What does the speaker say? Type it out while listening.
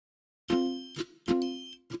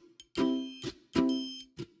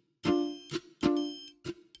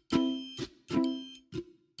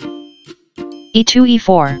e2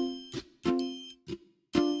 e4,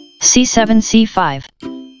 c7 c5,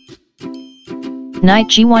 knight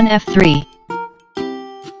g1 f3,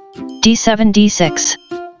 d7 d6,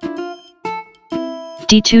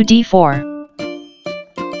 d2 d4,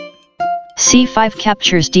 c5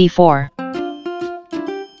 captures d4,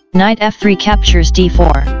 knight f3 captures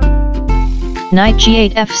d4, knight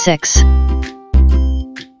g8 f6,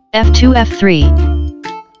 f2 f3,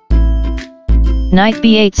 knight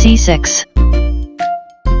b8 c6,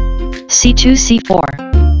 c2 c4,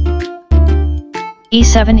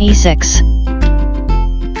 e7 e6,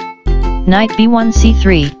 knight b1 c3,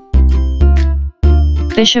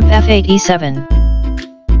 bishop f8 e7,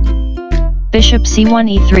 bishop c1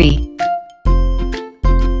 e3,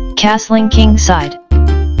 castling king side,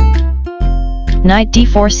 knight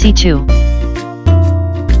d4 c2,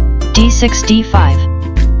 d6 d5,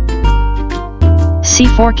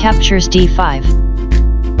 c4 captures d5,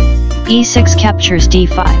 e6 captures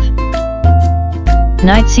d5,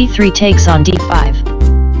 knight c3 takes on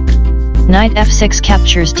d5, knight f6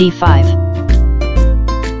 captures d5,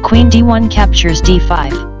 queen d1 captures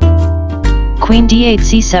d5, queen d8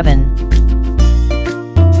 c7,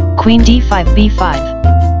 queen d5 b5,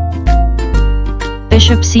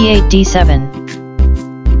 bishop c8 d7,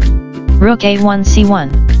 rook a1 c1,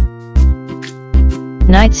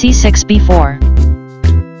 knight c6 b4,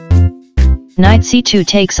 knight c2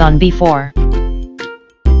 takes on b4,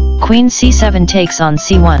 queen c7 takes on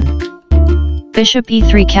c1, bishop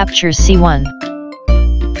e3 captures c1,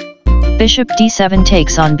 bishop d7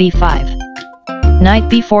 takes on b5, knight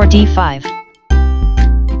b4 d5,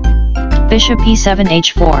 bishop e7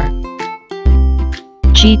 h4,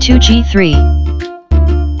 g2 g3,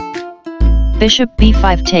 bishop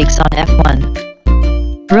b5 takes on f1,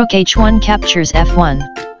 rook h1 captures f1,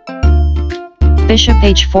 bishop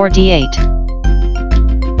h4 d8,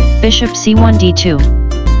 bishop c1 d2,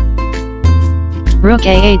 rook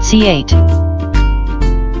a8 c8,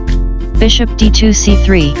 bishop d2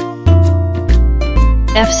 c3,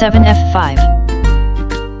 f7 f5,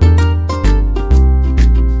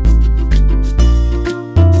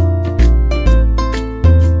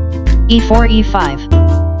 e4 e5,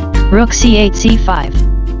 rook c8 c5,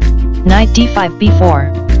 knight d5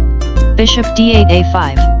 b4, bishop d8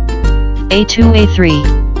 a5, a2 a3,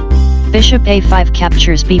 bishop a5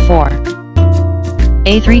 captures b4,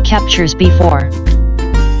 a3 captures b4,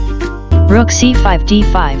 rook c5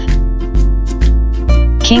 d5,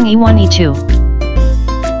 king e1 e2,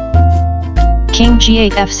 king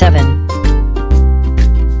g8 f7,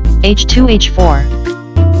 h2 h4,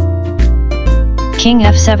 king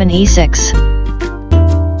f7 e6,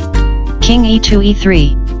 king e2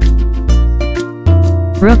 e3,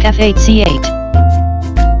 rook f8 c8,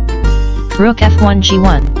 rook f1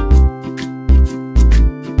 g1,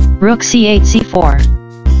 rook c8 c4,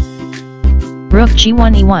 rook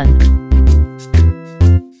g1 e1,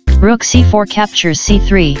 rook c4 captures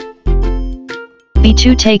c3,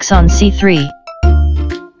 b2 takes on c3,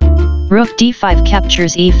 rook d5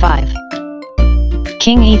 captures e5,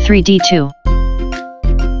 king e3 d2,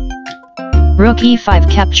 rook e5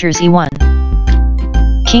 captures e1,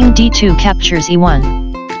 king d2 captures e1,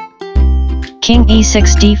 king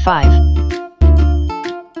e6 d5,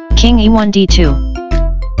 king e1 d2,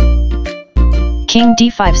 king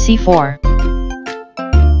d5 c4,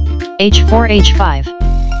 h4 h5,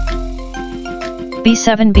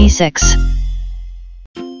 b7 b6,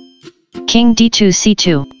 king d2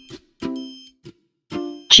 c2,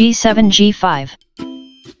 g7 g5,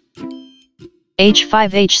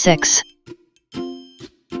 h5 h6,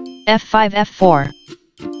 f5 f4,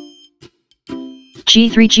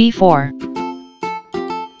 g3 g4,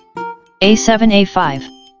 a7 a5,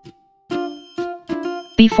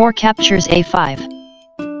 b4 captures a5,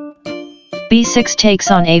 b6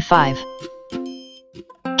 takes on a5,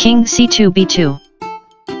 king c2 b2,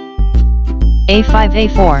 a5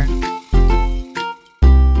 a4,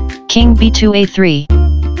 king b2 a3,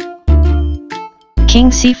 king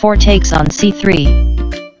c4 takes on c3,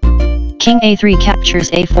 king a3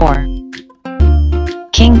 captures a4,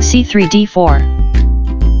 king c3 d4,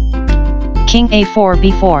 king a4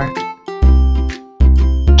 b4,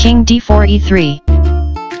 king d4 e3,